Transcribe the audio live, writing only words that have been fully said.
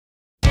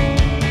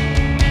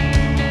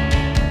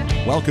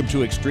Welcome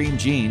to Extreme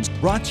Genes,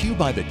 brought to you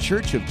by The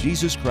Church of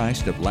Jesus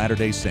Christ of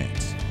Latter-day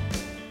Saints.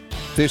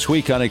 This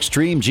week on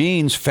Extreme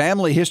Genes,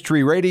 Family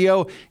History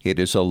Radio, it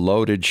is a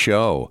loaded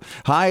show.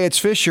 Hi, it's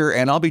Fisher,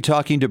 and I'll be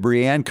talking to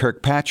Breanne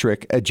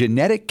Kirkpatrick, a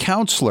genetic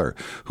counselor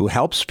who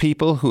helps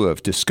people who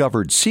have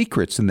discovered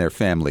secrets in their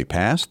family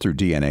past through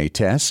DNA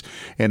tests,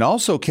 and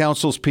also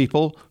counsels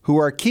people who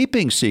are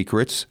keeping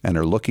secrets and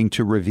are looking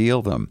to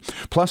reveal them.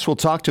 Plus, we'll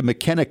talk to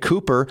McKenna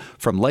Cooper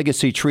from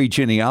Legacy Tree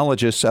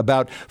Genealogists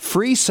about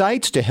free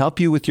sites to help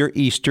you with your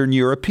Eastern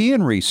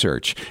European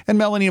research. And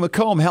Melanie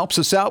McComb helps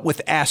us out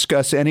with Ask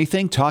Us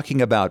Anything,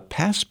 talking about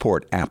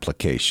passport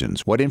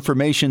applications. What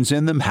information's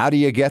in them? How do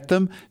you get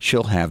them?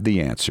 She'll have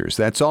the answers.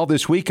 That's all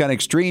this week on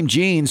Extreme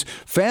Genes,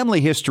 Family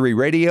History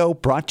Radio,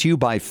 brought to you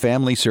by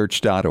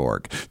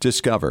FamilySearch.org.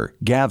 Discover,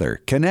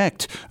 gather,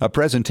 connect. A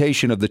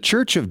presentation of The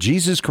Church of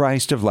Jesus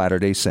Christ of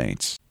Latter-day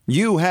Saints.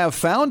 You have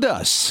found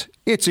us.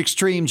 It's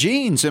Extreme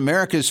Genes,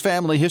 America's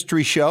family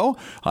history show.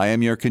 I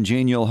am your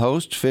congenial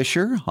host,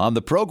 Fisher, on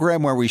the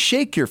program where we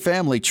shake your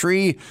family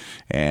tree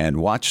and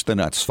watch the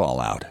nuts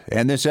fall out.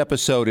 And this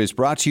episode is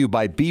brought to you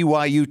by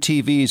BYU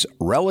TV's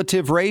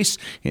Relative Race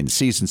in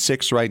Season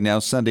 6 right now,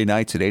 Sunday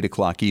nights at 8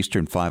 o'clock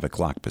Eastern, 5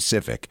 o'clock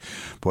Pacific.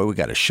 Boy, we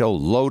got a show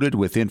loaded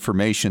with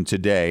information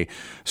today.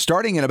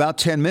 Starting in about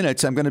 10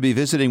 minutes, I'm going to be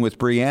visiting with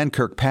Breanne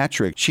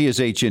Kirkpatrick. She is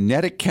a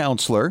genetic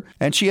counselor,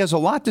 and she has a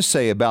lot to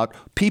say about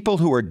people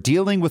who are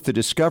dealing with the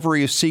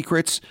discovery of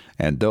secrets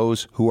and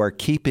those who are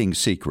keeping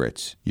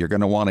secrets. You're going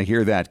to want to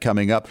hear that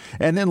coming up.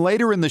 And then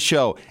later in the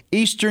show,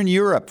 Eastern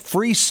Europe,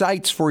 free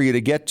sites for you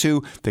to get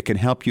to that can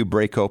help you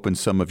break open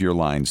some of your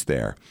lines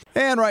there.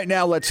 And right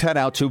now, let's head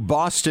out to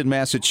Boston,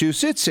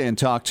 Massachusetts, and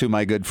talk to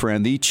my good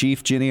friend, the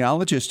chief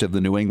genealogist of the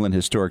New England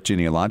Historic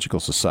Genealogical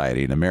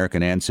Society and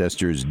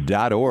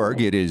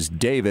AmericanAncestors.org. It is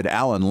David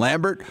Allen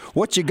Lambert.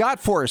 What you got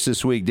for us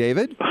this week,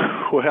 David?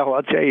 Well,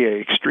 I'll tell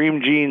you,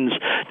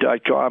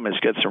 ExtremeGenes.com has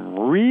got some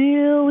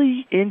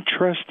really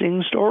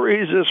interesting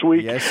stories this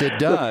week. Yes, it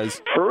does.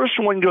 The first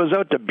one goes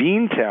out to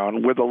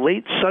Beantown, where the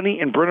late Sonny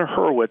and Brenna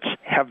Hurwitz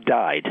have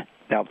died.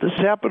 Now, this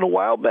happened a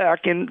while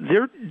back, and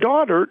their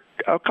daughter,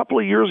 a couple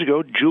of years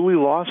ago, Julie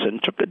Lawson,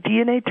 took a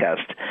DNA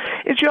test.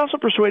 And she also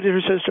persuaded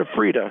her sister,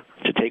 Frida,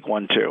 to take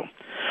one, too.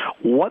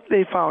 What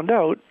they found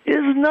out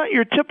is not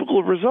your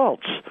typical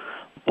results.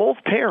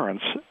 Both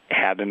parents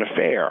had an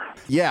affair.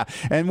 Yeah,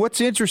 and what's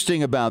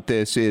interesting about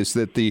this is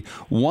that the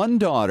one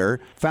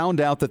daughter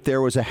found out that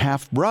there was a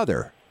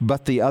half-brother,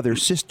 but the other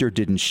sister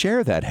didn't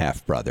share that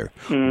half-brother.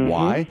 Mm-hmm.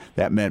 Why?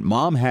 That meant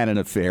mom had an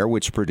affair,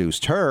 which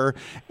produced her,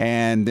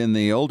 and then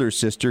the older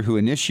sister who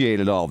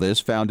initiated all this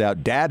found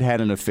out dad had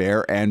an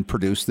affair and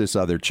produced this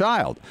other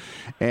child.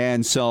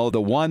 And so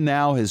the one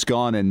now has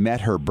gone and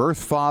met her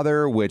birth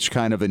father, which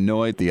kind of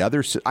annoyed the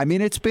other. I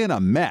mean, it's been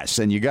a mess,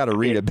 and you got to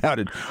read about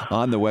it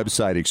on the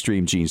website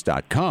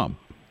extremegenes.com.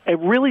 It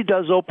really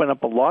does open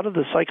up a lot of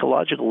the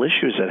psychological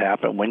issues that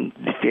happen when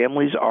the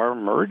families are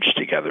merged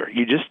together.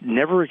 You're just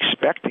never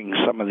expecting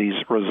some of these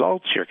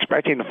results. You're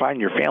expecting to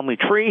find your family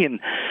tree and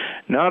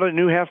not a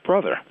new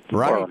half-brother.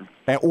 Right.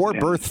 Or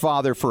birth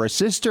father for a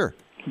sister.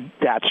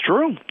 That's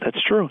true.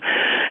 That's true.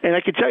 And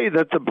I can tell you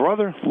that the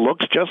brother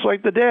looks just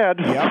like the dad.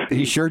 Yeah,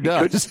 he sure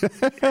does.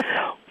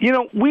 You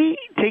know, we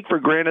take for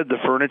granted the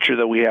furniture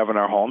that we have in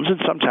our homes,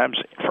 and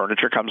sometimes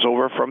furniture comes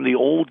over from the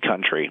old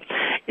country.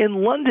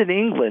 In London,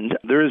 England,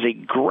 there is a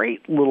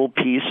great little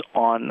piece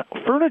on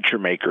furniture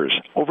makers.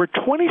 Over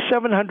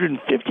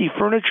 2,750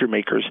 furniture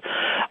makers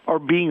are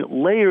being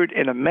layered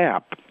in a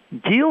map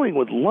dealing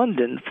with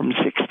London from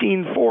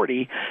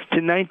 1640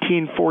 to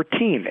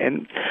 1914.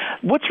 And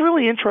what's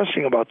really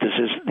interesting about this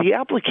is the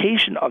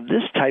application of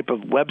this type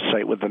of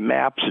website with the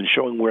maps and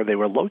showing where they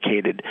were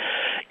located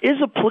is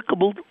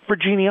applicable for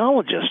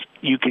genealogists.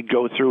 You could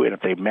go through, and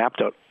if they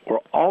mapped out or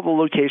all the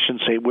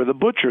locations, say, where the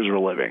butchers were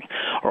living,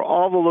 or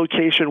all the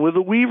location where the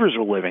weavers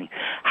were living.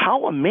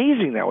 How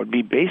amazing that would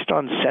be based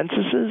on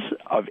censuses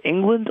of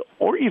England,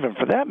 or even,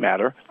 for that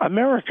matter,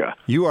 America.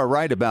 You are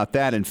right about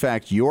that. In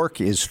fact,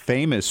 York is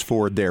famous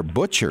for their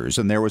butchers,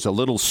 and there was a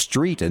little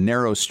street, a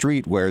narrow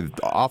street, where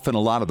often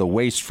a lot of the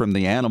waste from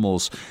the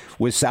animals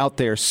was out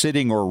there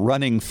sitting or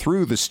running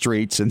through the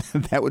streets, and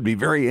that would be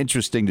very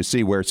interesting to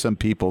see where some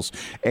people's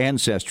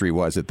ancestry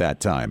was at that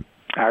time.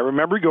 I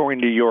remember going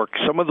to York.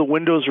 Some of the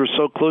windows were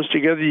so close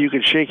together you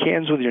could shake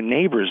hands with your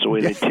neighbors the way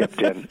they tipped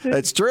in.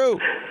 That's true.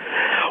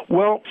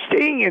 Well,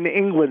 staying in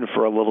England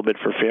for a little bit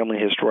for Family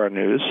Histoire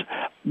News,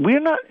 we're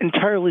not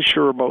entirely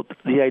sure about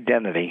the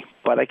identity,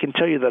 but I can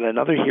tell you that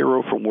another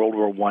hero from World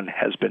War I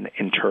has been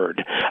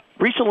interred.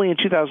 Recently, in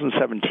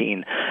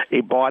 2017,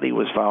 a body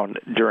was found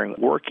during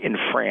work in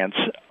France,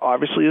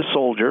 obviously a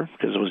soldier,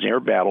 because it was near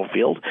a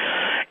battlefield,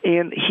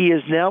 and he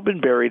has now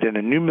been buried in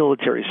a new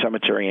military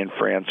cemetery in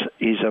France.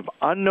 He's of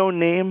unknown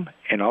name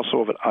and also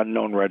of an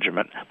unknown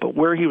regiment, but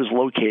where he was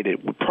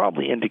located would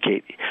probably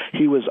indicate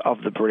he was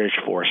of the British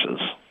forces.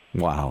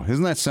 Wow.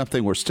 Isn't that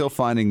something? We're still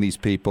finding these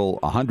people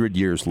 100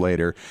 years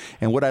later,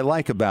 and what I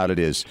like about it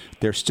is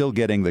they're still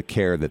getting the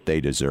care that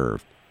they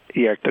deserve.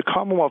 Yeah, the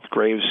Commonwealth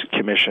Graves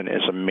Commission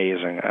is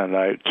amazing, and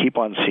I keep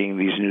on seeing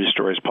these news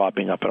stories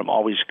popping up, and I'm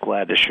always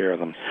glad to share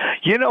them.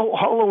 You know,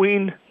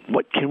 Halloween,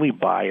 what can we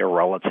buy a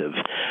relative?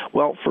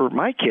 Well, for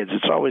my kids,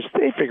 it's always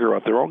they figure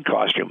out their own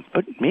costume,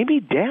 but maybe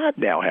Dad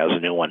now has a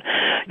new one.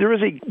 There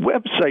is a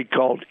website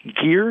called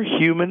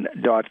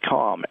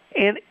GearHuman.com,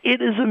 and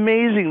it is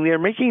amazing. They're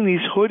making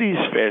these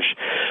hoodies, Fish,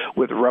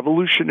 with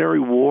Revolutionary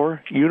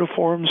War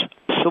uniforms,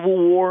 Civil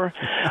War,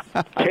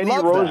 Teddy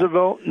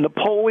Roosevelt,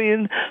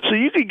 Napoleon. So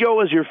you could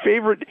go as your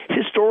favorite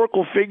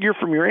historical figure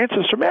from your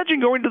ancestor. Imagine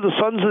going to the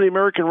Sons of the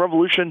American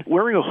Revolution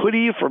wearing a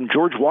hoodie from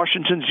George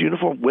Washington's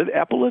uniform with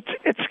epaulets.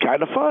 It's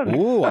kind of fun.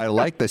 Ooh, I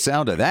like the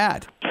sound of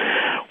that.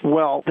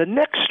 Well, the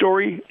next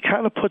story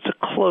kind of puts a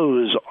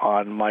close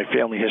on my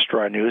family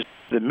history news.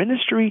 The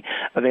Ministry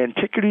of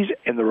Antiquities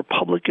in the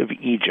Republic of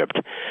Egypt.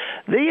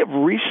 They have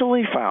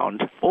recently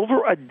found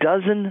over a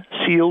dozen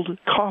sealed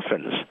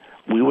coffins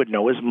we would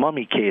know as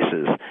mummy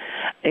cases.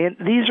 And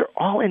these are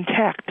all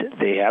intact.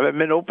 They haven't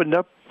been opened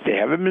up. They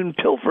haven't been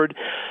pilfered.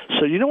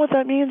 So you know what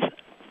that means?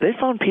 They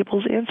found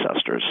people's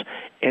ancestors,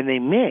 and they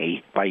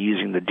may, by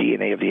using the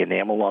DNA of the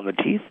enamel on the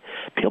teeth,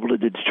 be able to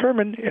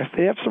determine if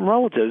they have some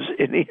relatives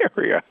in the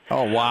area.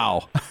 Oh,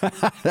 wow.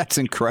 That's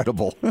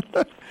incredible.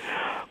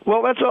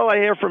 Well, that's all I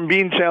have from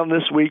Beantown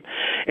this week.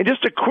 And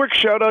just a quick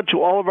shout-out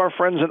to all of our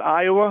friends in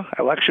Iowa.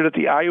 I lectured at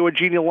the Iowa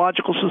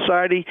Genealogical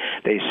Society.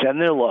 They send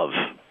their love.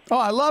 Oh,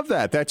 I love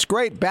that. That's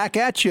great. Back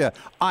at you,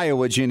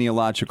 Iowa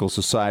Genealogical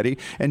Society.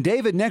 And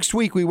David, next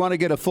week we want to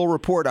get a full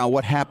report on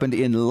what happened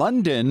in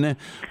London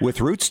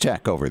with Roots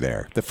Tech over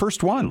there, the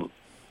first one.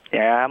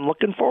 Yeah, I'm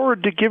looking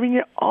forward to giving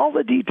you all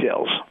the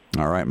details.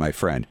 All right, my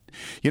friend.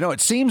 You know,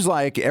 it seems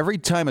like every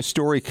time a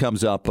story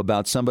comes up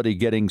about somebody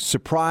getting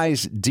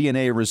surprise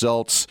DNA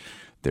results,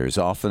 there's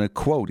often a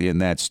quote in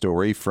that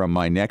story from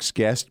my next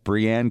guest,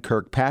 Breanne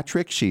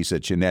Kirkpatrick. She's a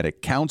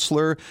genetic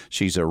counselor.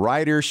 She's a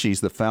writer. She's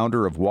the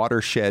founder of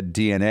Watershed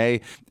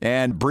DNA.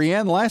 And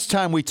Breanne, last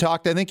time we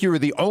talked, I think you were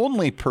the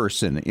only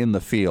person in the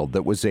field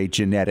that was a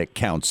genetic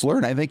counselor,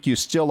 and I think you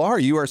still are.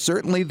 You are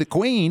certainly the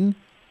queen.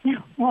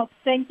 Well,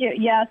 thank you.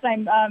 Yes,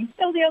 I'm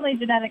still the only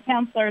genetic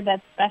counselor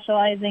that's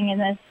specializing in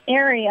this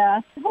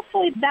area.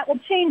 Hopefully that will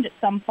change at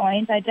some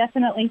point. I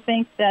definitely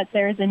think that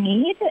there's a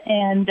need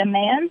and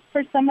demand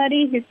for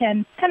somebody who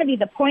can kind of be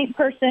the point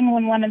person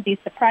when one of these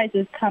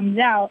surprises comes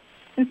out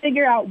and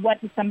figure out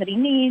what does somebody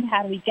need,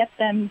 how do we get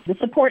them the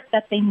support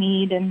that they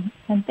need, and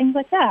things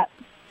like that.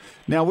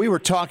 Now, we were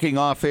talking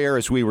off air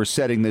as we were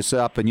setting this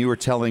up, and you were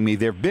telling me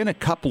there have been a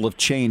couple of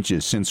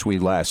changes since we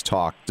last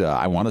talked,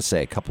 I want to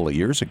say a couple of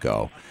years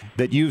ago,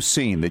 that you've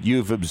seen, that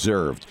you've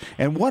observed.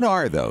 And what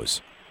are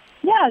those?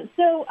 Yeah,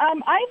 so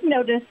I've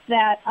noticed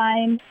that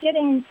I'm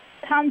getting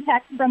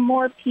contact from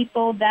more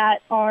people that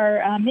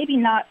are maybe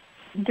not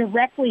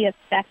directly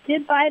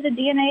affected by the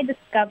DNA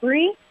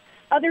discovery,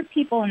 other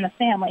people in the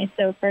family.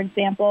 So, for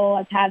example,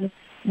 I've had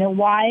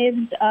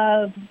wives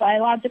of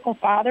biological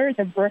fathers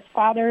or birth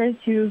fathers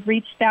who've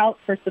reached out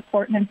for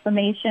support and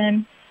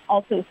information.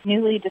 Also,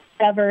 newly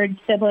discovered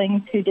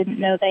siblings who didn't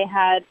know they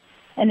had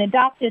an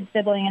adopted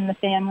sibling in the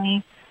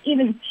family.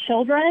 Even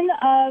children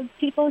of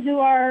people who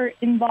are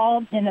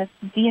involved in a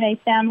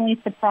DNA family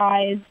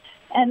surprise.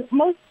 And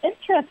most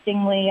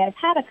interestingly, I've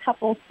had a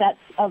couple sets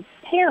of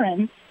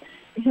parents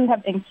who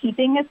have been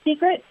keeping a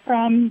secret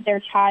from their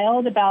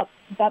child about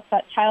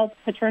that child's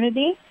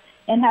paternity,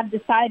 and have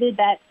decided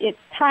that it's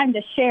time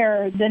to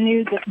share the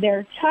news with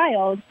their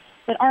child,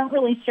 but aren't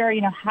really sure,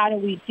 how do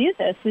we do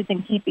this? We've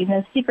been keeping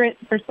this secret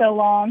for so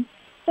long.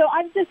 So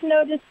I've just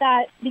noticed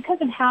that because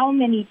of how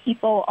many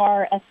people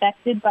are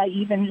affected by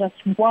even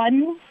just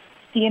one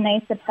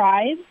DNA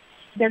surprise,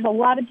 there's a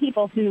lot of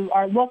people who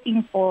are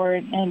looking for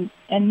and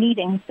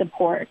needing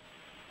support.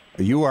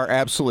 You are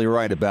absolutely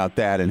right about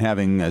that, and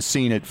having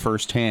seen it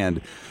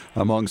firsthand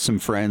among some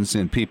friends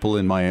and people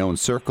in my own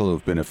circle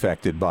who've been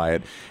affected by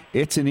it,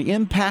 it's an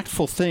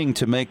impactful thing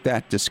to make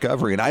that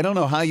discovery, and I don't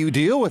know how you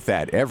deal with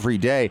that every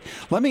day.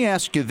 Let me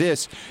ask you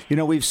this.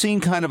 We've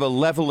seen kind of a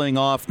leveling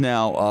off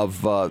now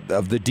of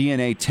the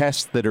DNA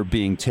tests that are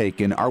being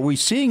taken. Are we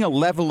seeing a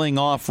leveling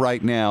off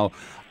right now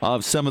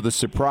of some of the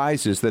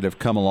surprises that have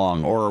come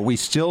along, or are we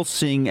still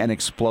seeing an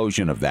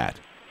explosion of that?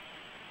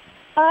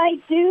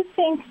 I do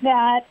think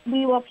that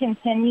we will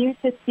continue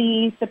to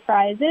see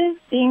surprises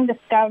being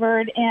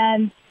discovered,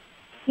 and,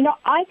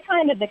 I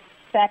kind of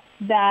expect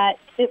that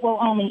it will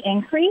only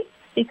increase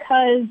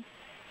because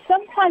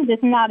sometimes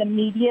it's not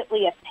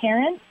immediately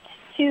apparent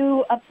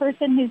to a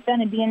person who's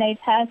done a DNA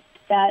test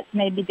that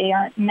maybe they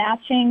aren't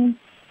matching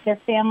their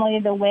family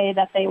the way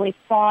that they always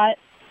thought.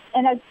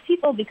 And as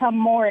people become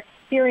more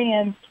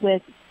experienced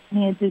with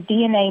the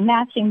DNA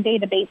matching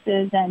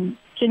databases and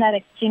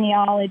genetic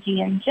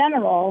genealogy in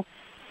general,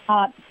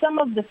 some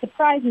of the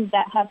surprises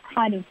that have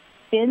kind of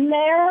been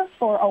there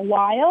for a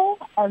while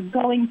are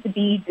going to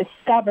be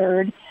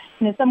discovered.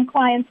 Some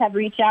clients have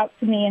reached out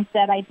to me and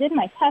said, I did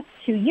my test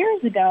 2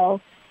 years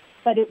ago,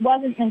 but it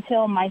wasn't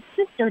until my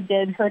sister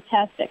did her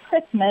test at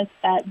Christmas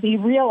that we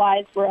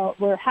realized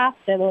we're half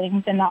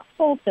siblings and not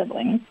full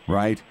siblings.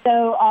 Right.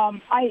 So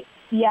I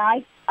Yeah,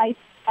 I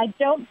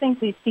don't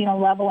think we've seen a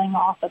leveling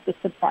off of the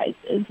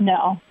surprises,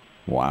 no.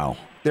 Wow.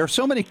 There are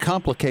so many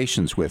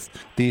complications with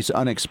these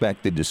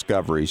unexpected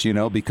discoveries,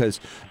 because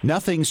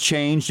nothing's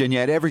changed and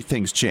yet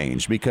everything's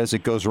changed because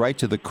it goes right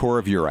to the core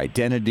of your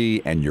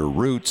identity and your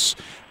roots.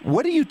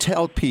 What do you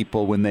tell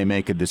people when they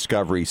make a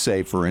discovery,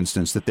 say, for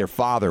instance, that their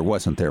father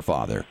wasn't their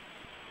father?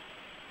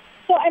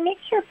 So I make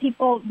sure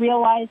people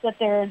realize that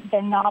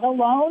they're not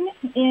alone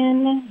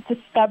in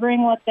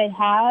discovering what they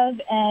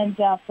have and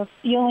for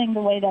feeling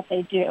the way that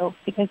they do,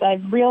 because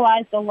I've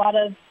realized a lot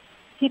of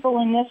people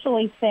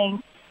initially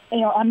think,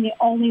 I'm the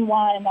only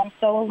one, I'm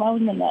so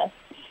alone in this.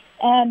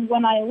 And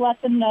when I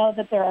let them know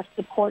that there are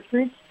support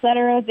groups that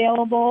are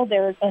available,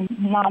 there's a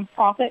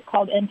nonprofit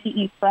called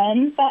NPE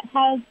Friends that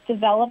has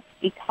developed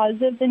because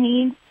of the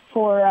need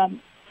for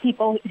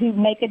people who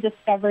make a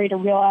discovery to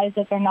realize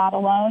that they're not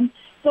alone.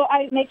 So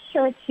I make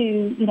sure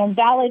to,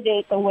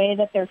 validate the way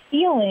that they're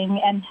feeling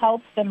and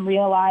help them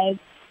realize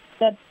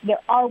that there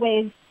are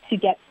ways to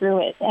get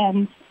through it.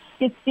 And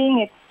it's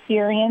being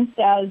experienced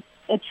as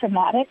a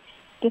traumatic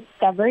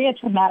discovery, a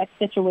traumatic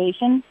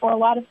situation for a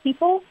lot of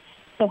people.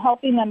 So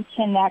helping them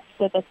connect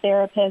with a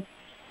therapist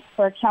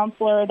or a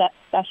counselor that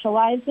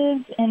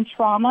specializes in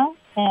trauma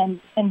and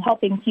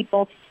helping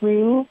people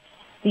through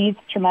these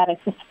traumatic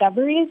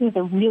discoveries is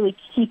a really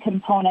key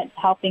component to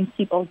helping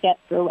people get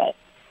through it.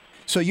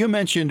 So you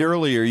mentioned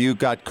earlier you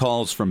got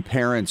calls from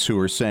parents who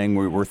were saying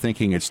we're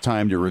thinking it's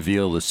time to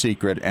reveal the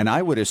secret. And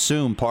I would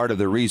assume part of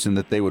the reason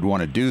that they would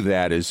want to do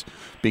that is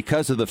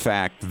because of the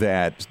fact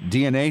that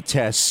DNA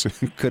tests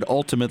could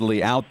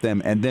ultimately out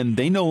them and then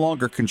they no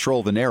longer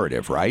control the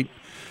narrative, right?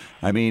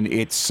 I mean,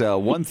 it's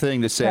one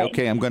thing to say, right.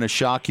 Okay, I'm going to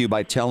shock you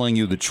by telling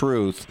you the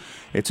truth.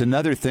 It's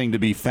another thing to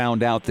be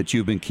found out that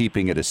you've been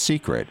keeping it a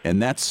secret.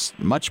 And that's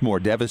much more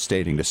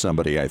devastating to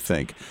somebody, I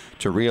think,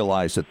 to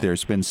realize that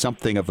there's been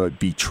something of a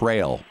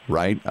betrayal,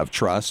 right, of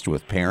trust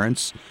with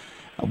parents.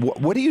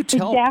 What do you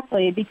tell?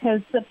 Exactly,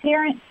 because the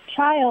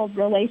parent-child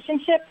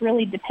relationship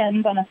really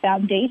depends on a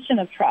foundation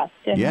of trust.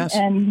 And, yes.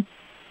 And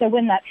so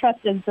when that trust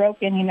is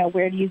broken,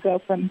 where do you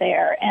go from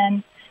there?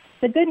 And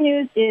the good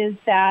news is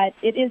that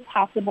it is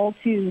possible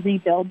to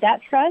rebuild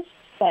that trust,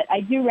 but I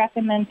do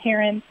recommend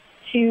parents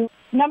to,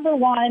 number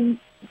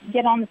one,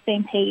 get on the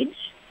same page.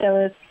 So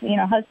if,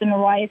 husband or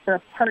wife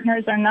or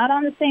partners are not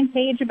on the same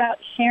page about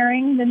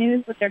sharing the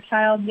news with their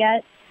child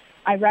yet,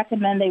 I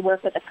recommend they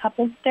work with a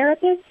couples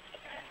therapist.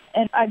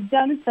 And I've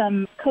done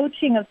some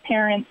coaching of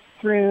parents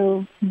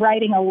through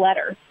writing a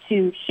letter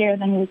to share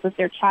the news with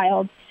their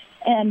child.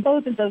 And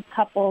both of those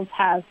couples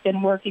have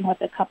been working with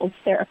a couples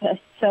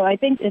therapist. So I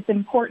think it's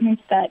important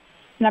that,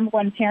 number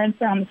one, parents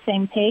are on the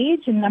same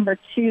page, and number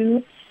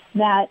two,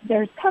 that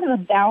there's kind of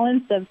a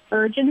balance of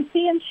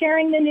urgency in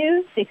sharing the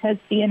news because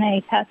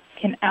DNA tests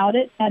can out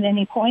it at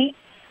any point,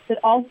 but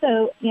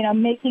also,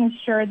 making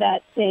sure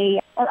that they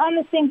are on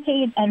the same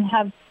page and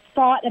have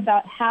thought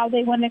about how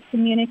they want to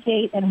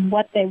communicate and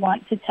what they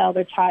want to tell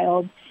their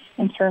child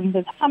in terms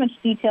of how much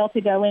detail to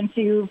go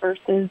into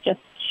versus just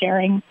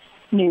sharing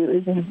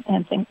news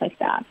and things like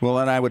that. Well,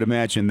 and I would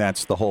imagine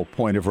that's the whole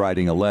point of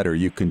writing a letter.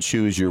 You can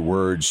choose your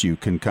words. You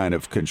can kind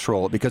of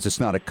control it because it's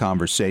not a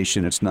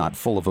conversation. It's not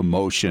full of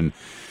emotion.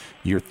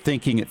 You're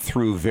thinking it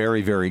through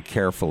very, very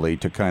carefully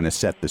to kind of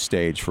set the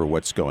stage for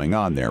what's going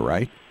on there,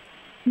 right?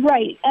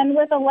 Right. And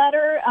with a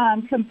letter,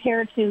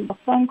 compared to a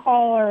phone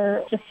call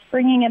or just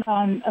springing it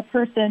on a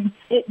person,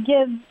 it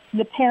gives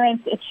the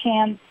parents a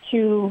chance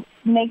to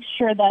make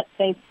sure that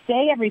they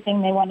say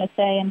everything they want to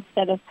say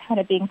instead of kind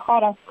of being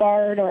caught off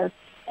guard or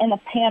in a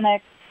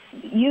panic,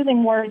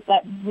 using words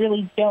that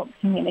really don't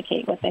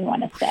communicate what they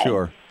want to say.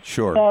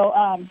 Sure.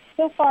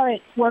 So far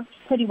it's worked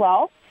pretty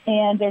well,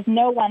 and there's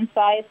no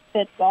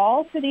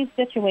one-size-fits-all to these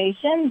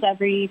situations.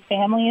 Every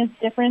family is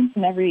different,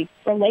 and every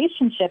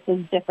relationship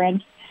is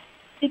different.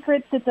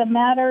 Secrets, it's a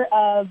matter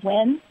of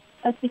when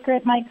a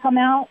secret might come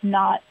out,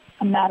 not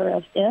a matter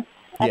of if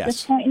at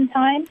this point in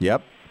time.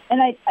 Yep.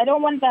 And I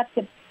don't want that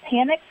to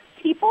panic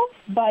people,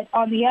 but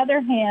on the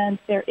other hand,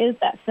 there is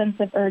that sense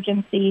of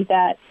urgency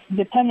that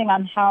depending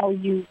on how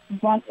you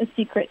want a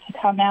secret to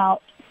come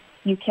out,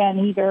 you can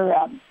either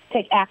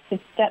take active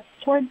steps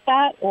towards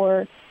that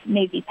or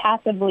maybe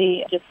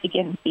passively just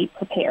begin to be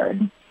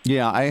prepared.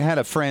 Yeah, I had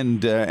a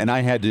friend, and I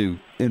had to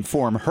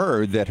inform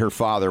her that her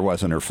father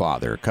wasn't her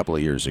father a couple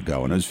of years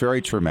ago, and it was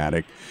very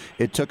traumatic.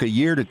 It took a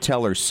year to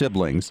tell her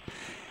siblings,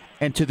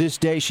 and to this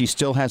day, she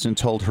still hasn't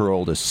told her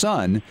oldest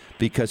son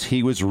because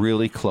he was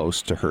really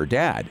close to her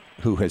dad,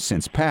 who has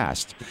since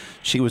passed.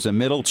 She was a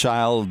middle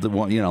child,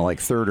 like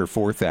third or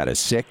fourth out of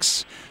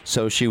six,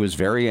 so she was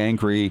very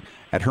angry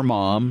at her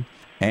mom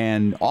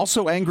and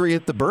also angry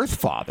at the birth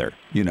father,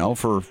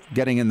 for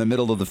getting in the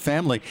middle of the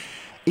family,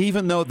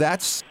 even though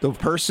that's the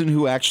person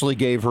who actually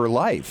gave her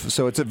life.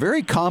 So it's a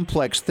very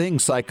complex thing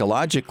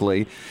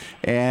psychologically.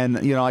 And,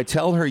 I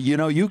tell her,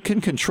 you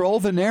can control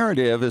the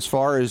narrative as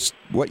far as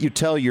what you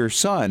tell your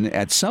son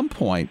at some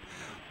point.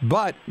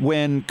 But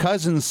when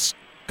cousins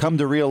come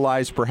to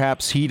realize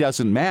perhaps he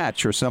doesn't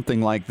match or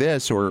something like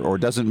this or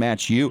doesn't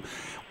match you,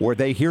 or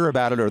they hear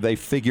about it or they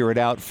figure it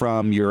out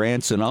from your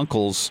aunts and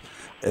uncles,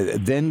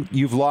 then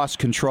you've lost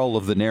control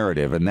of the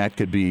narrative, and that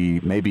could be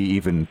maybe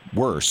even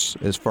worse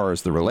as far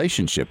as the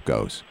relationship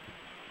goes.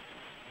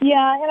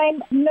 Yeah, and I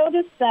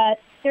noticed that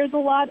there's a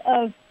lot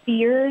of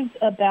fears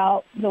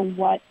about the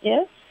what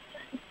if,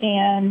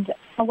 and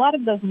a lot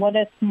of those what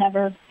ifs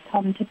never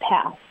come to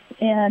pass.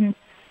 And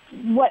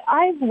what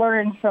I've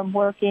learned from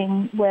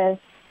working with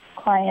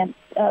clients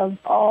of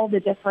all the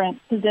different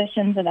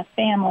positions in a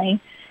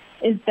family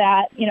is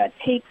that, it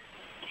takes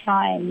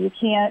time. You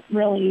can't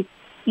really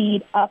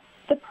speed up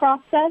the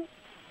process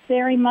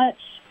very much,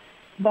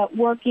 but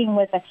working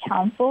with a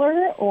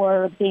counselor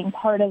or being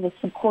part of a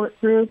support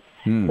group,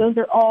 those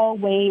are all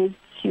ways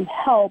to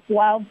help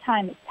while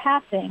time is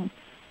passing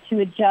to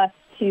adjust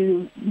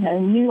to a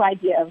new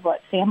idea of what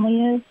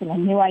family is and a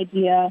new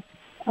idea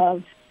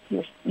of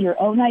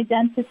your own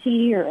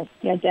identity or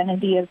the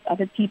identity of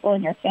other people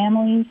in your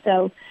family.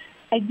 So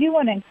I do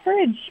want to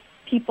encourage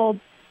people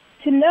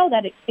to know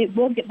that it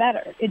will get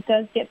better. It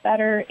does get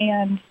better,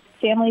 and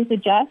families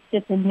adjust.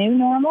 It's a new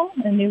normal,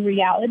 a new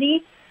reality,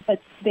 but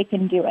they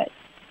can do it.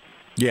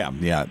 Yeah,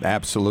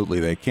 absolutely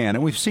they can.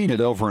 And we've seen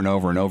it over and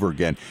over and over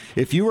again.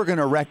 If you were going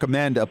to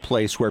recommend a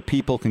place where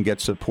people can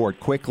get support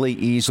quickly,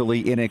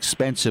 easily,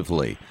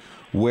 inexpensively,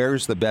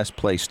 where's the best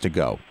place to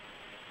go?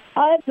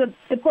 The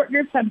support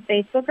groups on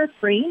Facebook are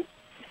free.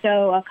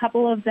 So a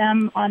couple of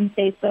them on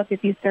Facebook,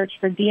 if you search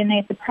for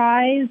DNA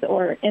Surprise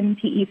or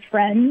MPE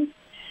Friends.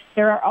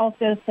 There are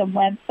also some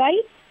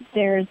websites.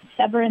 There's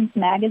Severance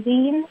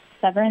Magazine.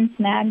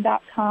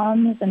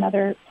 SeveranceMag.com is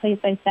another place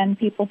I send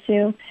people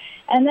to.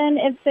 And then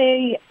if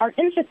they are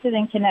interested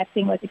in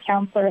connecting with a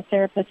counselor or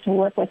therapist to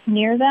work with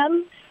near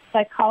them,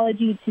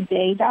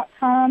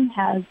 PsychologyToday.com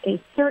has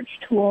a search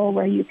tool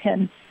where you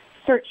can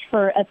search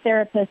for a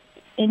therapist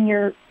in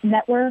your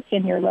network,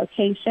 in your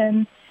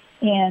location,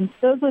 and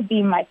those would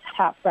be my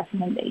top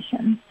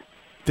recommendations.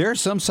 There are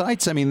some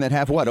sites, that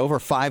have, over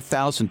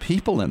 5,000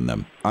 people in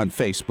them on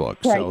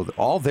Facebook. Right. So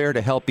all there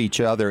to help each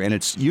other, and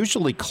it's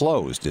usually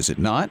closed, is it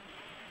not?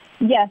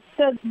 Yes,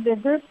 so the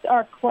groups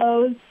are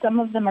closed. Some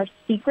of them are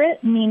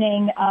secret,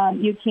 meaning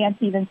you can't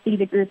even see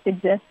the groups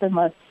exist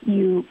unless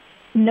you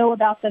know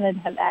about them and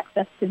have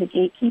access to the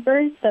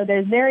gatekeepers. So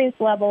there's various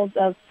levels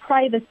of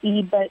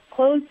privacy, but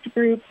closed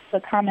groups,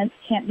 the comments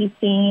can't be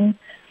seen.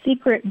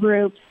 Secret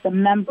groups, the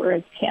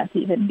members can't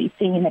even be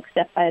seen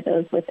except by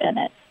those within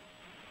it.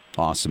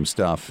 Awesome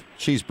stuff.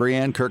 She's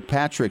Breanne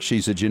Kirkpatrick.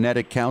 She's a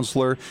genetic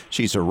counselor.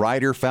 She's a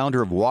writer,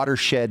 founder of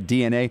Watershed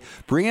DNA.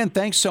 Breanne,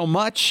 thanks so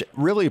much.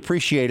 Really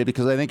appreciate it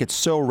because I think it's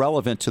so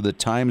relevant to the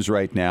times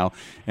right now.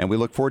 And we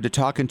look forward to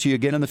talking to you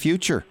again in the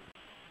future.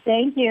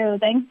 Thank you.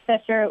 Thanks,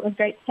 Fisher. It was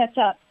great to catch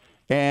up.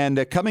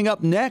 And coming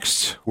up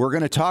next, we're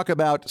going to talk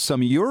about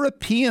some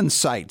European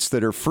sites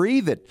that are free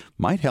that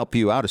might help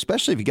you out,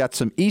 especially if you got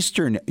some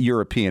Eastern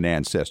European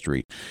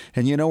ancestry.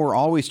 And we're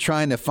always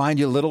trying to find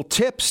you little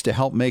tips to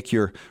help make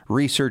your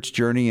research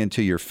journey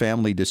into your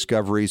family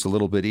discoveries a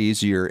little bit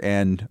easier.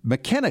 And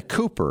McKenna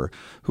Cooper,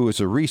 who is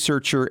a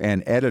researcher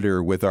and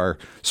editor with our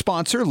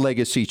sponsor,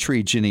 Legacy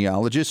Tree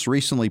Genealogists,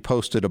 recently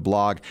posted a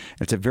blog.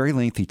 It's a very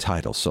lengthy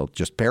title, so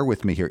just bear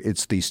with me here.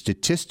 It's The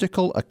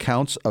Statistical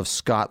Accounts of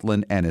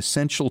Scotland and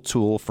Essential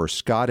Tool for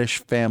Scottish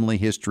Family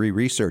History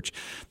Research.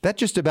 That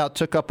just about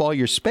took up all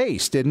your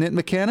space, didn't it,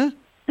 McKenna?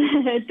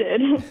 It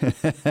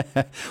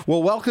did.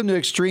 Well, welcome to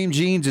Extreme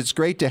Genes. It's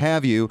great to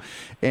have you.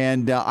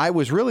 And I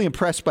was really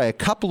impressed by a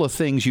couple of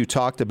things you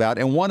talked about.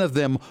 And one of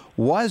them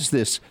was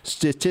this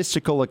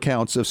Statistical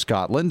Accounts of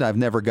Scotland. I've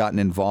never gotten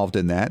involved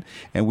in that.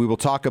 And we will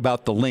talk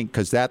about the link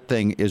because that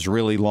thing is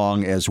really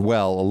long as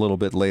well a little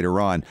bit later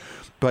on.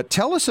 But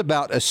tell us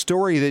about a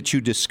story that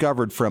you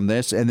discovered from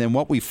this and then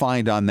what we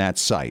find on that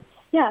site.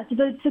 Yeah, so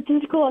the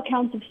Statistical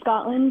Accounts of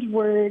Scotland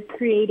were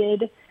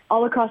created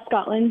all across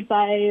Scotland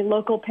by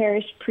local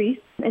parish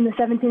priests in the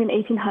 17 and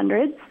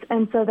 1800s.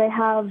 And so they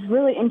have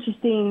really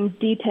interesting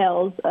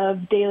details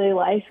of daily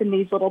life in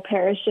these little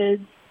parishes,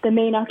 the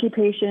main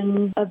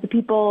occupations of the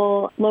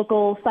people,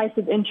 local sites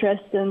of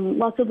interest, and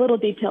lots of little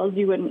details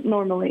you wouldn't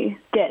normally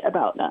get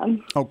about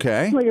them.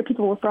 Okay. Where your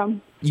people were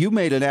from. You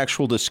made an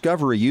actual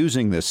discovery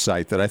using this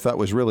site that I thought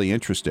was really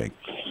interesting.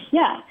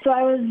 Yeah, so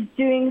I was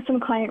doing some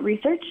client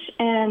research,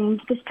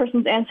 and this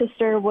person's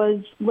ancestor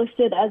was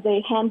listed as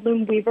a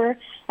handloom weaver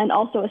and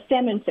also a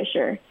salmon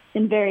fisher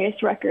in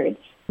various records,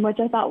 which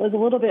I thought was a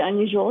little bit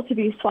unusual to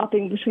be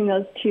swapping between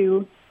those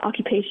two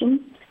occupations.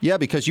 Yeah,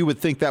 because you would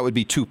think that would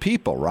be two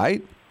people,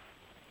 right?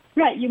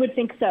 Right, you would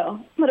think so.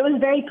 But it was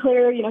very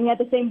clear, he had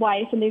the same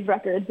wife in these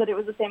records, that it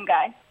was the same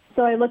guy.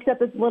 So I looked up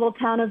this little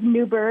town of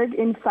Newburgh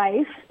in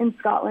Fife in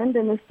Scotland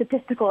in the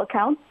statistical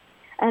accounts.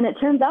 And it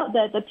turns out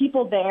that the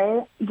people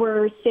there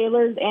were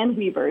sailors and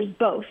weavers,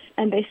 both,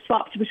 and they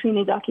swapped between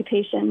these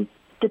occupations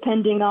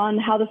depending on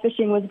how the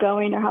fishing was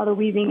going or how the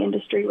weaving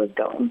industry was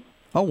going.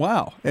 Oh,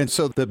 wow. And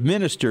so the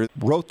minister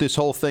wrote this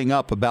whole thing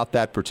up about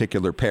that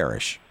particular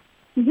parish.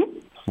 Mm-hmm.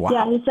 Wow.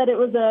 Yeah, he said it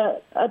was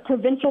a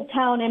provincial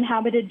town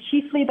inhabited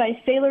chiefly by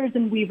sailors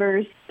and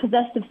weavers,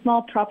 possessed of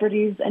small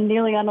properties, and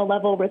nearly on a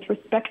level with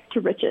respect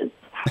to riches.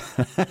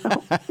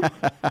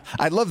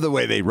 I love the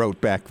way they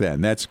wrote back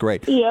then. That's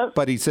great. Yep.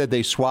 But he said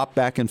they swapped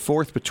back and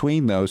forth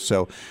between those,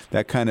 so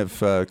that kind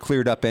of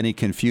cleared up any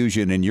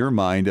confusion in your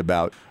mind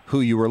about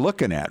who you were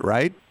looking at,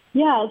 right?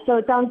 Yeah, so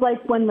it sounds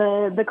like when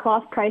the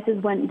cloth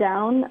prices went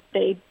down,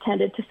 they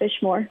tended to fish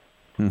more.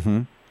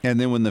 Mm-hmm. And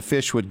then when the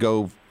fish would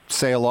go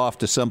sail off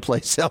to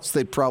someplace else,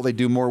 they'd probably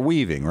do more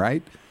weaving,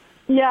 right?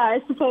 Yeah, I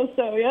suppose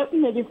so, yep.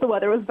 Maybe if the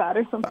weather was bad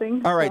or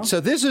something. All right,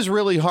 so this is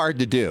really hard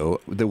to do,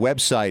 the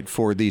website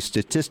for the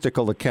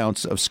statistical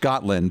accounts of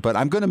Scotland, but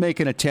I'm going to make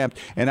an attempt,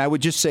 and I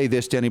would just say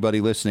this to anybody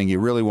listening. You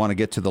really want to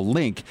get to the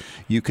link.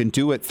 You can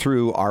do it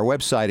through our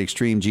website,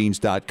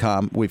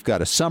 extremegenes.com. We've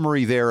got a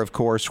summary there, of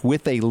course,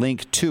 with a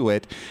link to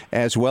it,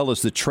 as well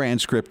as the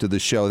transcript of the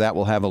show. That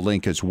will have a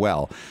link as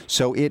well.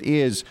 So it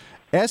is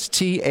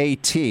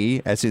STAT,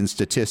 as in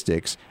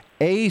statistics,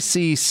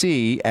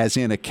 ACC, as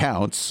in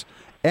accounts,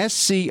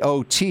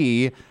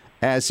 SCOT,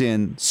 as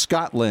in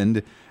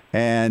Scotland,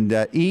 and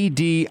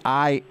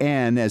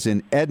EDIN, as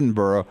in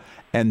Edinburgh,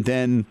 and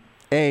then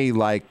A,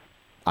 like,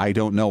 I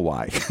don't know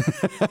why.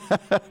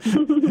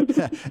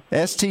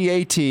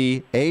 STAT,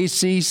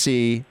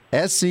 ACC,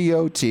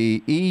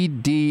 SCOT,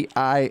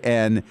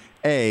 EDIN,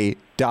 A.ac.uk.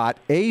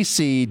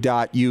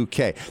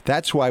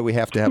 That's why we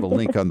have to have a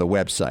link on the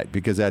website,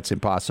 because that's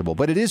impossible.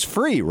 But it is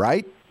free,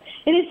 right?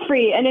 It is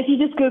free, and if you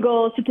just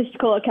Google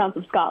statistical accounts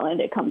of Scotland,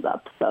 it comes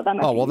up. So that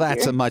might Oh, be well,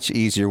 that's easier. a much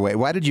easier way.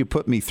 Why did you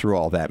put me through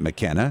all that,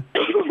 McKenna?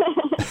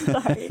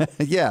 Sorry.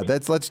 Yeah,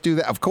 let's do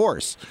that, of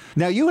course.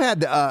 Now, you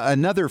had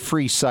another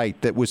free site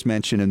that was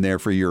mentioned in there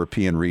for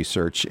European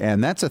research,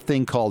 and that's a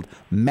thing called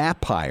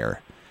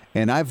Mapire.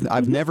 And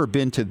I've never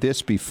been to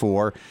this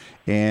before,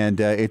 and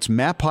it's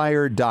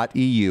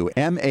mapire.eu,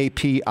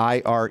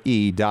 mapire.eu.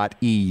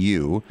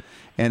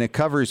 And it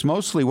covers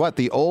mostly what?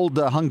 The old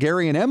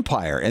Hungarian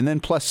Empire, and then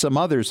plus some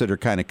others that are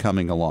kind of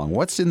coming along.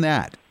 What's in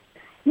that?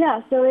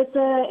 Yeah, so it's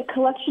a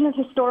collection of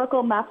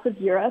historical maps of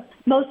Europe,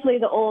 mostly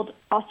the old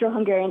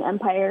Austro-Hungarian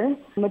Empire,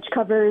 which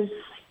covers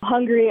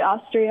Hungary,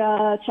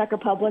 Austria, Czech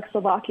Republic,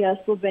 Slovakia,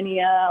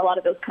 Slovenia, a lot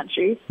of those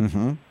countries.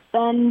 Mm-hmm.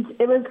 And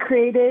it was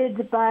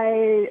created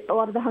by a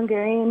lot of the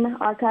Hungarian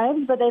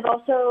archives, but they've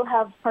also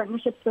have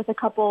partnerships with a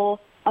couple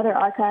other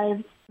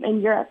archives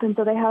in Europe, and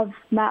so they have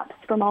maps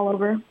from all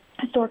over,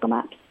 historical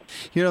maps.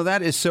 You know,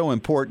 that is so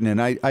important,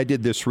 and I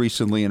did this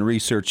recently in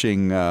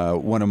researching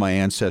one of my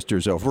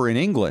ancestors over in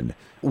England.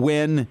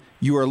 When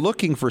you are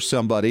looking for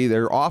somebody,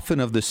 they're often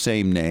of the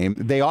same name.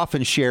 They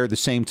often share the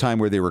same time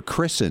where they were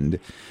christened.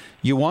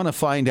 You want to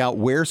find out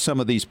where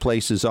some of these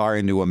places are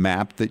into a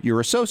map that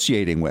you're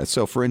associating with.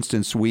 So, for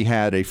instance, we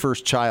had a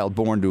first child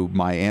born to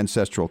my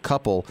ancestral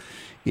couple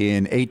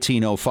in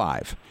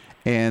 1805.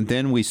 And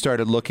then we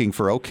started looking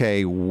for,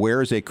 okay,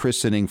 where's a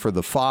christening for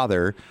the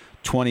father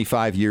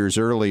 25 years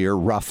earlier,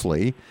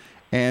 roughly,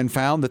 and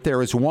found that there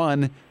was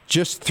one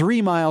just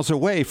 3 miles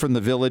away from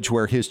the village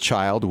where his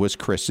child was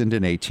christened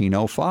in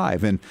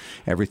 1805. And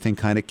everything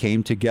kind of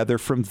came together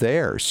from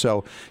there.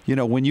 So, you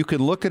know, when you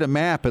can look at a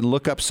map and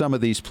look up some of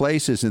these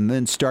places and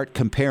then start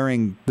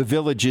comparing the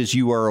villages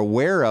you are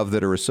aware of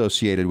that are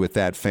associated with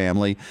that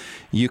family,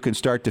 you can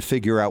start to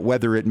figure out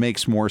whether it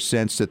makes more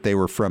sense that they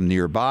were from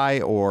nearby,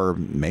 or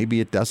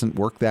maybe it doesn't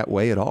work that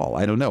way at all.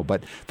 I don't know.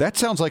 But that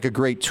sounds like a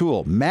great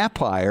tool.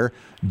 Mapire.eu,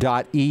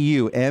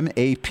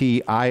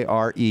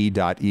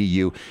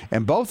 mapire.eu.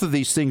 And both of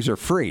these things are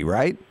free,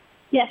 right?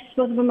 Yes,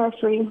 both of them are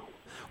free.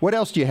 What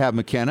else do you have,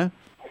 McKenna?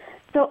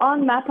 So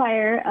on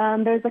Mapire,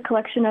 there's a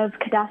collection of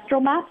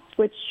cadastral maps,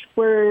 which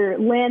were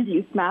land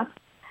use maps.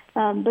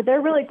 But they're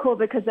really cool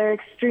because they're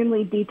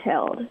extremely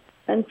detailed.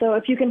 And so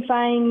if you can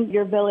find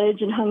your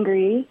village in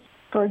Hungary,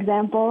 for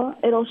example,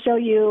 it'll show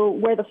you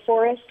where the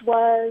forest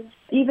was,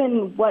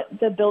 even what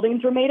the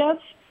buildings were made of.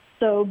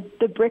 So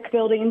the brick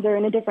buildings are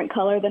in a different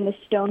color than the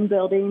stone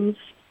buildings.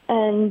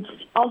 And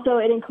also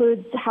it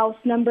includes house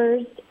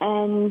numbers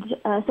and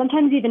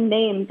sometimes even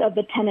names of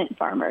the tenant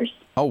farmers.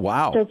 Oh,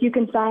 wow. So if you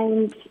can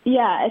find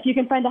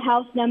a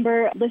house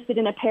number listed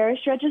in a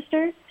parish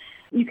register,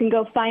 you can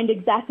go find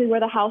exactly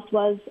where the house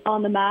was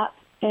on the map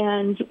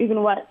and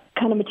even what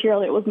kind of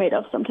material it was made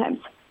of sometimes.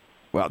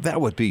 Well, that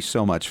would be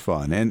so much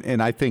fun.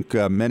 And I think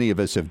many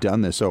of us have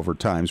done this over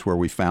times where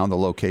we found the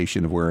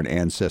location of where an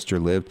ancestor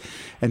lived.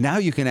 And now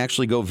you can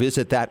actually go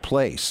visit that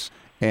place.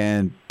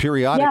 And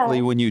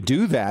periodically when you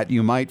do that,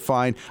 you might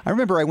find, I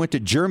remember I went to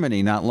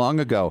Germany not long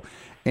ago,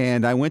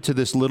 and I went to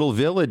this little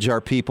village our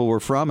people were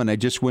from, and I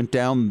just went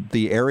down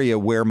the area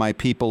where my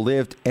people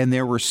lived, and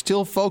there were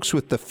still folks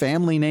with the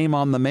family name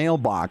on the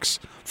mailbox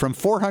from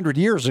 400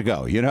 years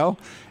ago, you know?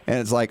 And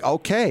it's like,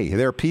 okay,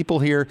 there are people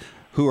here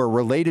who are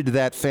related to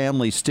that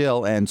family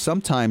still, and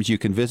sometimes you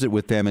can visit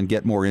with them and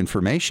get more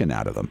information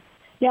out of them.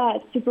 Yeah,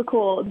 it's super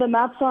cool. The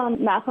maps on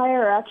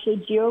Mapire are actually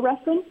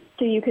georeferenced,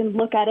 so you can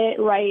look at it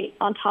right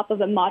on top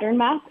of a modern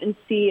map and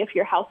see if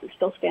your house is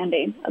still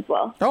standing as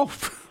well. Oh,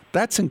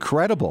 that's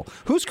incredible.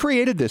 Who's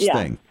created this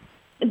thing?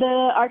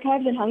 The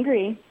archives in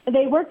Hungary.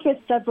 They worked with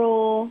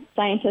several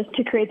scientists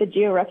to create the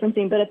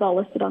georeferencing, but it's all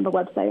listed on the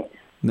website.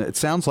 It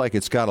sounds like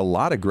it's got a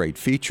lot of great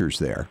features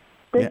there.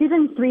 There's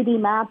even 3D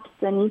maps,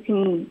 and you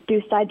can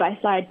do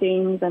side-by-side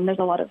things, and there's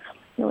a lot of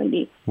really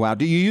neat. Wow.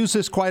 Do you use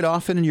this quite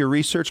often in your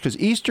research? Because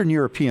Eastern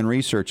European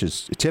research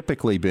has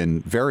typically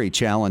been very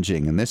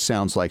challenging, and this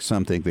sounds like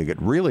something that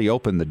could really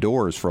open the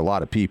doors for a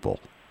lot of people.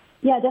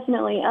 Yeah,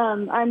 definitely.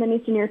 I'm an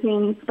Eastern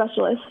European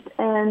specialist,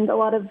 and a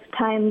lot of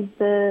times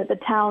the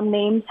town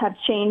names have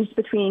changed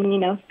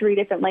between, 3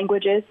 different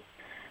languages.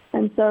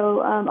 And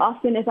so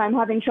often if I'm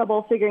having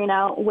trouble figuring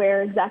out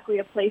where exactly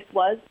a place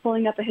was,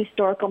 pulling up a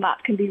historical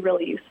map can be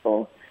really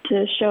useful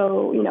to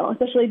show,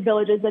 especially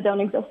villages that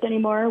don't exist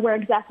anymore, where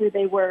exactly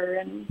they were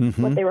and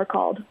what they were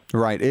called.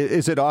 Right.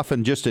 Is it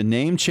often just a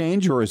name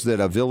change, or is that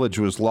a village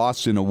was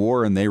lost in a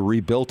war and they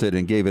rebuilt it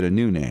and gave it a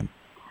new name?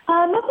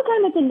 Most of the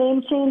time it's a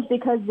name change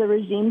because the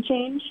regime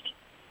changed.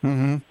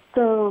 Mm-hmm.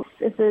 So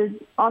if the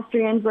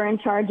Austrians were in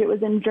charge, it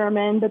was in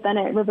German, but then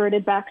it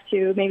reverted back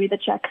to maybe the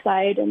Czech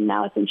side, and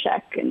now it's in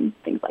Czech and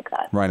things like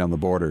that. Right on the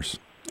borders.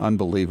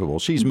 Unbelievable.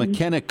 She's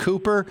McKenna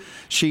Cooper.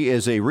 She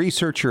is a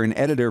researcher and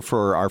editor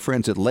for our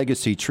friends at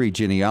Legacy Tree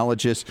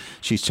Genealogists.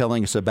 She's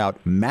telling us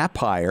about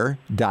mapire.eu,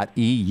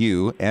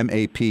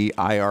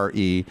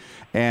 M-A-P-I-R-E,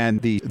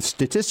 and the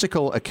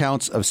statistical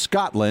accounts of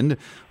Scotland,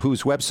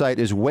 whose website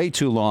is way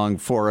too long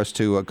for us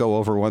to go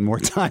over one more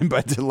time.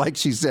 But like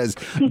she says,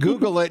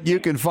 Google it. You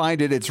can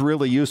find it. It's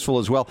really useful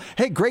as well.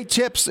 Hey, great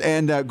tips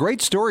and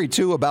great story,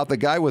 too, about the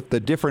guy with the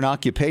different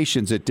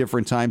occupations at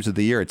different times of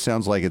the year. It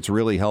sounds like it's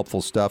really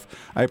helpful stuff.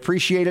 I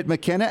appreciate it,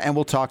 McKenna, and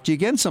we'll talk to you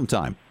again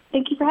sometime.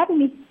 Thank you for having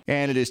me.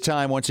 And it is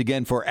time once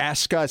again for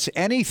Ask Us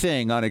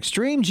Anything on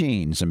Extreme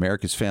Genes,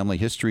 America's Family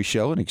History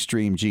Show, and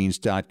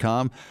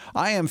ExtremeGenes.com.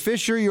 I am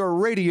Fisher, your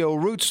radio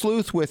root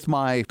sleuth, with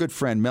my good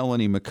friend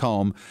Melanie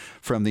McComb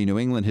from the New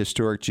England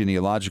Historic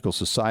Genealogical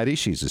Society.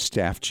 She's a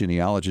staff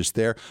genealogist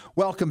there.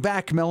 Welcome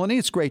back, Melanie.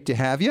 It's great to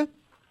have you.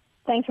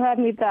 Thanks for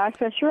having me back,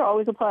 Fisher.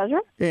 Always a pleasure.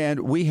 And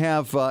we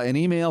have an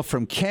email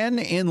from Ken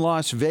in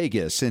Las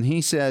Vegas, and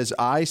he says,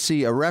 I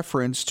see a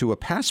reference to a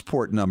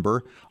passport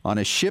number on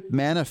a ship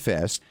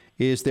manifest.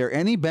 Is there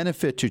any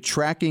benefit to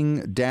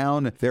tracking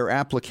down their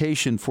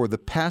application for the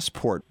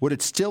passport? Would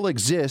it still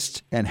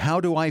exist, and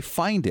how do I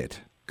find it?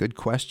 Good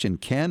question,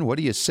 Ken. What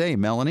do you say,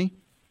 Melanie?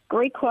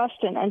 Great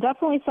question, and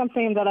definitely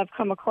something that I've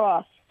come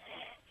across.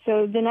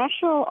 So the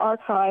National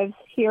Archives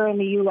here in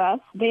the U.S.,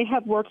 they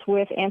have worked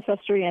with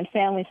Ancestry and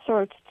Family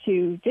Search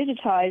to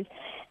digitize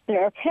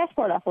their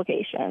passport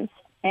applications.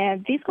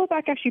 And these go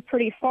back actually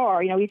pretty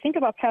far. We think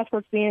about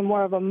passports being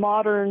more of a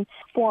modern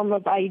form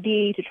of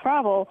ID to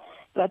travel,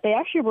 but they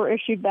actually were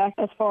issued back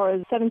as far as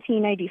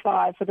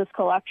 1795 for this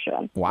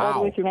collection. Wow. All the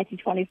way through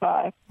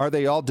 1925. Are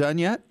they all done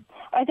yet?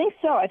 I think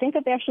so. I think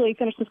that they actually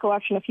finished this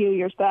collection a few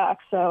years back,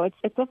 so it's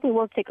definitely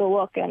worth taking a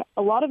look. And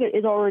a lot of it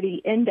is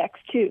already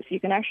indexed, too, so you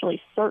can actually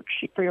search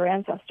for your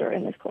ancestor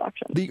in this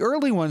collection. The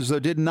early ones, though,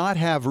 did not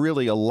have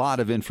really a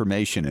lot of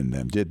information in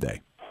them, did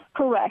they?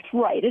 Correct,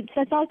 right. It's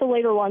not like the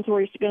later ones where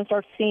you're going to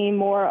start seeing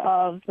more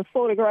of the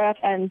photographs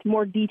and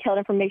more detailed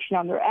information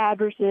on their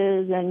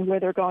addresses and where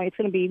they're going. It's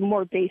going to be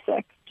more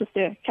basic, just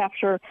to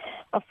capture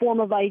a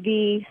form of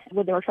ID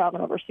when they were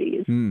traveling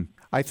overseas.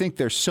 I think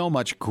there's so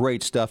much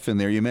great stuff in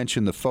there. You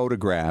mentioned the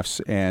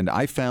photographs, and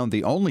I found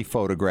the only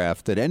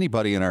photograph that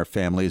anybody in our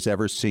family has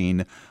ever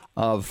seen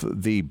of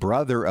the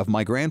brother of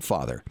my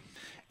grandfather.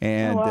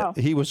 And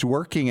he was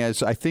working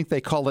as, I think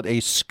they call it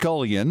a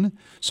scullion.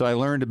 So I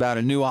learned about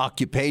a new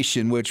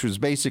occupation, which was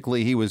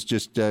basically he was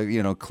just,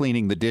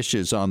 cleaning the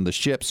dishes on the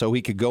ship so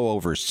he could go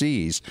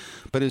overseas.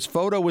 But his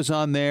photo was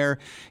on there.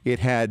 It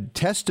had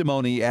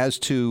testimony as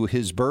to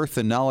his birth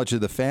and knowledge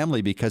of the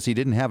family because he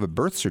didn't have a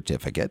birth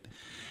certificate.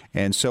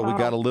 And so we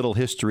got a little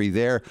history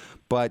there.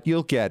 But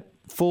you'll get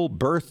full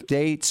birth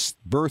dates,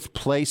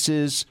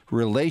 birthplaces,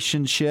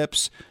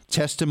 relationships,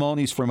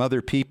 testimonies from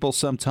other people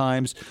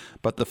sometimes.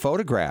 But the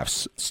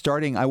photographs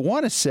starting, I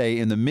want to say,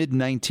 in the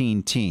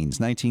mid-19-teens,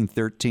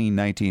 1913,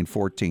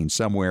 1914,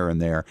 somewhere in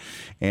there.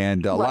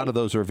 And a lot of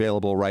those are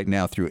available right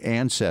now through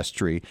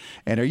Ancestry.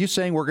 And are you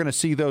saying we're going to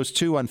see those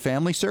too on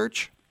Family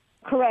Search?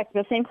 Correct.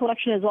 The same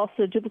collection is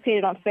also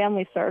duplicated on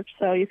Family Search,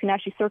 so you can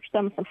actually search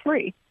them for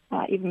free.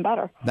 Even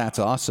better. That's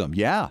awesome.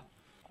 Yeah.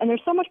 And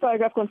there's so much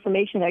biographical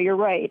information there. You're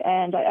right.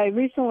 And I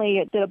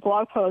recently did a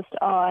blog post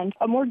on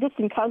a more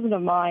distant cousin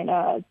of mine,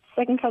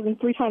 second cousin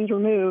 3 times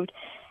removed,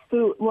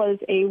 who was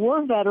a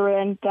war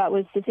veteran that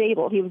was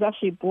disabled. He was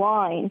actually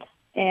blind.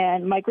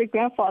 And my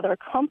great-grandfather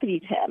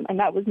accompanied him, and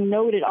that was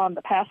noted on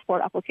the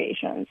passport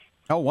applications.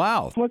 Oh,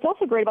 wow. What's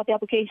also great about the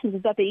applications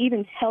is that they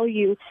even tell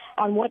you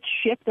on what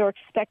ship they're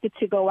expected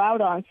to go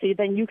out on, so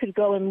then you could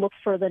go and look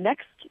for the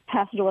next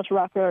passengerless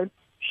record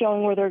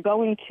showing where they're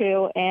going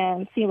to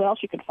and see what else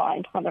you could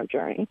find on their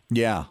journey.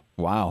 Yeah.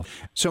 Wow.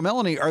 So,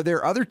 Melanie, are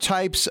there other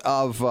types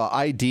of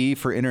ID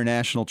for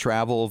international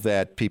travel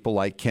that people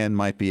like Ken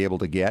might be able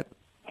to get?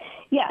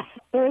 Yes.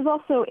 There is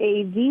also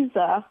a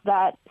visa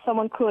that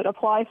someone could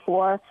apply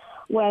for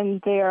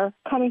when they're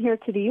coming here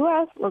to the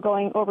U.S. or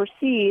going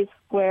overseas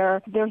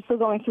where they're still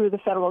going through the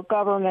federal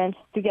government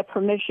to get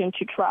permission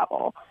to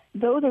travel.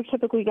 Those are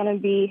typically going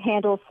to be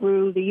handled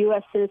through the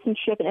U.S.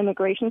 Citizenship and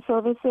Immigration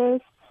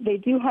Services. They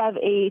do have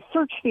a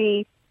search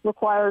fee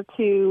required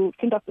to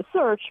conduct the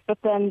search, but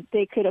then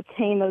they could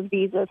obtain those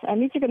visas.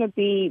 And these are going to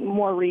be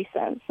more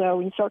recent. So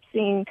when you start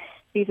seeing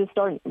visas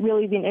start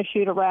really being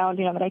issued around,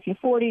 the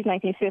 1940s,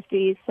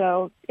 1950s.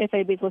 So if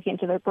anybody's looking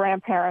into their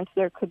grandparents,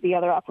 there could be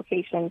other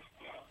applications.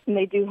 And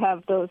they do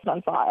have those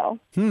on file.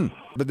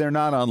 But they're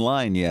not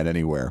online yet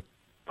anywhere.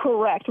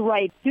 Correct,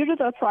 right. Due to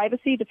the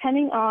privacy,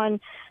 depending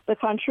on the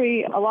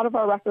country, a lot of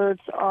our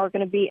records are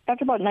going to be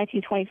after about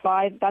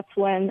 1925. That's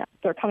when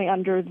they're coming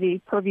under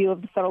the purview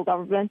of the federal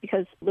government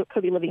because there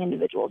could be living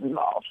individuals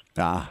involved.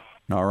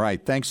 All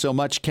right. Thanks so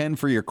much, Ken,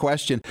 for your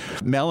question.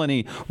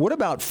 Melanie, what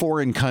about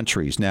foreign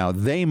countries? Now,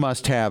 they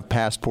must have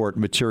passport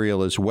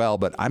material as well,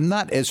 but I'm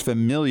not as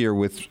familiar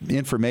with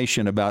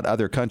information about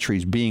other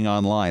countries being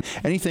online.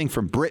 Anything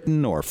from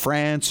Britain or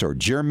France or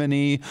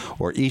Germany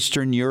or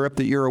Eastern Europe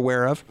that you're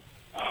aware of?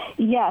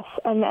 Yes,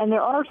 and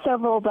there are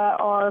several that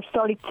are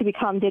starting to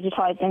become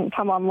digitized and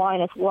come online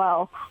as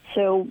well.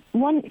 So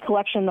one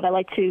collection that I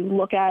like to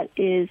look at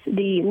is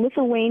the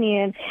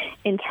Lithuanian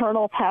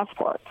internal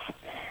passports.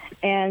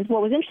 And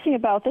what was interesting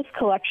about this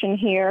collection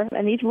here,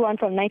 and these run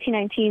from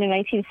 1919 and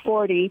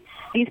 1940,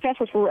 these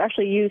passports were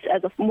actually used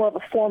as more of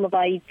a form of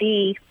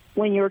ID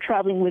when you were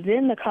traveling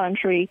within the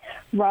country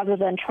rather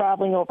than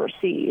traveling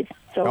overseas.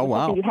 So it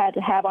was something you had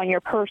to have on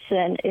your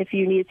person if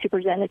you needed to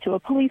present it to a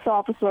police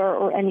officer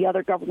or any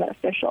other government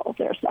official if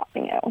they're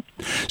stopping you.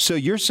 So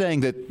you're saying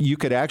that you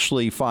could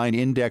actually find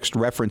indexed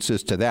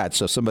references to that.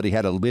 So somebody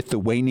had a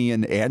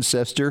Lithuanian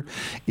ancestor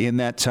in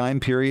that time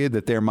period,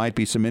 that there might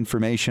be some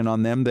information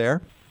on them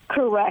there?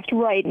 Correct,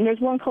 right. And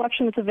there's one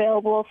collection that's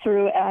available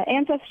through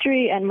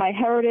Ancestry and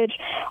MyHeritage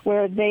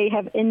where they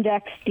have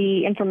indexed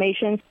the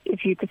information.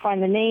 If you could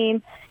find the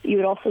name, you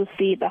would also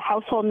see the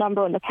household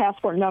number and the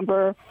passport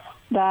number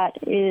that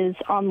is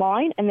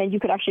online, and then you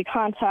could actually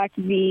contact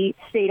the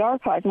state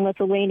archives in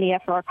Lithuania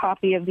for a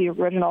copy of the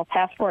original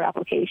passport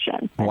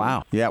application.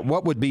 Wow. Yeah,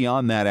 what would be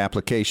on that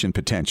application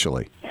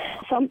potentially?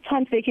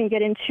 Sometimes they can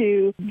get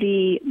into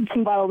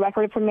some vital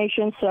record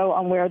information, so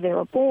on where they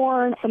were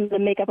born, some of the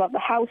makeup of the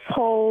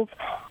household,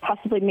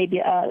 possibly maybe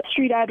a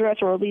street address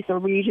or at least a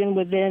region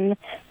within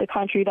the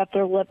country that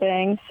they're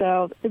living.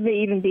 So there may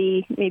even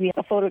be maybe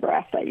a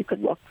photograph that you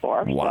could look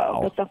for. Wow.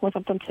 So that's definitely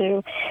something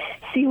to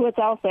see what's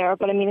out there.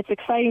 But, I mean, it's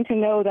exciting to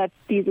know that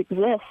these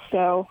exist.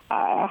 So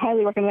I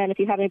highly recommend if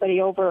you have anybody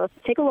over,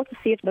 take a look to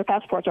see if their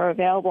passports are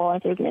available and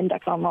if there's an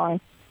index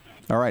online.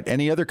 All right.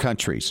 Any other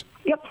countries?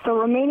 Yep. So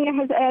Romania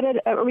has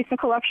added a recent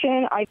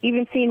collection. I've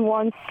even seen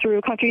ones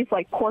through countries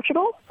like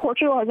Portugal.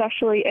 Portugal has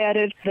actually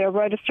added their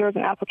registers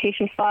and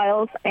application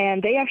files,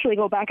 and they actually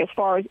go back as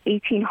far as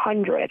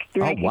 1800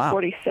 through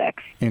 1946. Wow.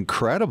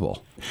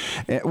 Incredible.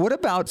 What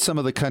about some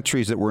of the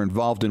countries that were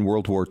involved in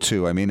World War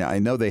II? I mean, I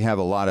know they have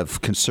a lot of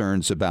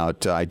concerns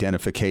about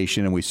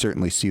identification, and we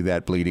certainly see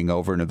that bleeding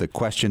over into the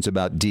questions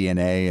about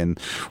DNA and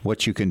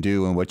what you can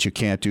do and what you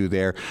can't do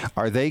there.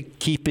 Are they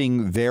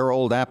keeping their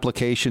old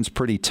applications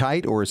pretty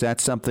tight, or is that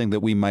something that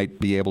we might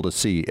be able to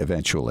see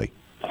eventually?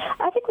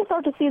 I think we'll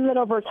start to see that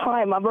over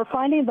time. We're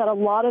finding that a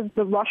lot of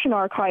the Russian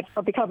archives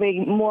are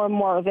becoming more and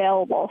more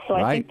available. So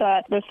I think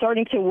that they're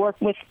starting to work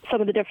with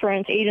some of the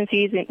different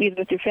agencies,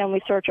 either through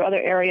Family Search or other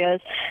areas.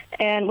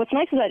 And what's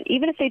nice is that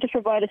even if they just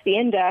provide us the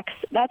index,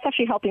 that's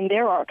actually helping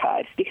their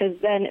archives, because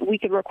then we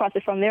could request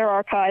it from their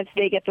archives,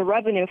 they get the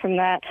revenue from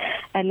that,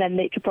 and then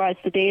they can provide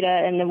the data,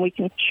 and then we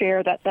can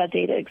share that that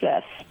data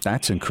exists.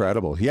 That's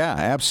incredible. Yeah,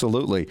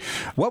 absolutely.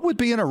 What would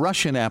be in a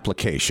Russian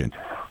application?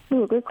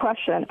 Ooh, good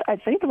question. I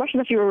think the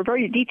Russians actually were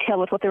very detailed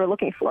with what they were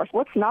looking for. So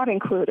what's not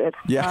included?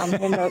 Yeah,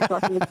 in those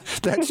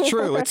that's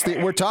true.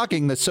 We're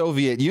talking the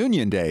Soviet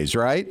Union days,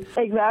 right?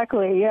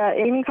 Exactly. Yeah,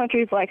 even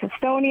countries like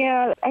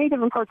Estonia, any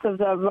different parts of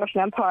the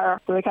Russian Empire,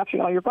 so they're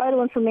capturing all your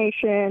vital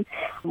information,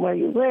 where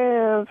you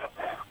live,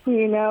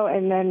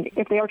 and then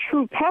if they are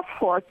true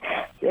passports,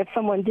 if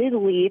someone did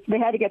leave, they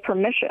had to get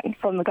permission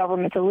from the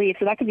government to leave.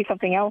 So that could be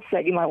something else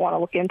that you might want to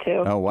look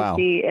into. Oh, wow.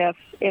 To see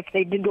if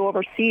they did go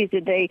overseas,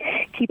 did they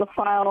keep a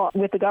file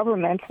with the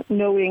government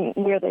knowing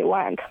where they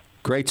went?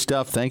 Great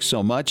stuff. Thanks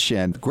so much.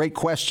 And great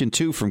question,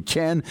 too, from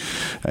Ken.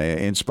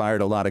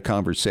 Inspired a lot of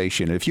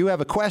conversation. If you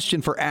have a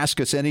question for Ask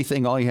Us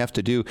Anything, all you have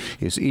to do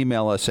is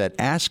email us at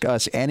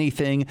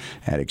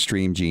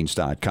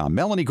askusanything@extremegenes.com.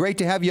 Melanie, great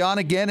to have you on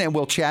again, and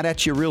we'll chat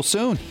at you real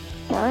soon.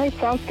 All right.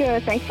 Sounds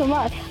good. Thanks so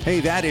much.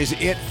 Hey, that is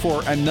it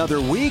for another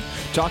week.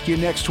 Talk to you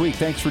next week.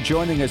 Thanks for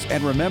joining us.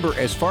 And remember,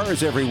 as far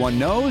as everyone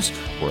knows,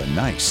 we're a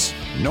nice,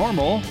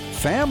 normal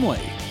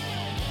family.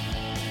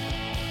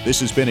 This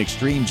has been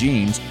Extreme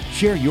Genes.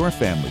 Share your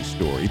family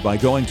story by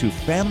going to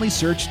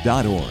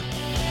FamilySearch.org.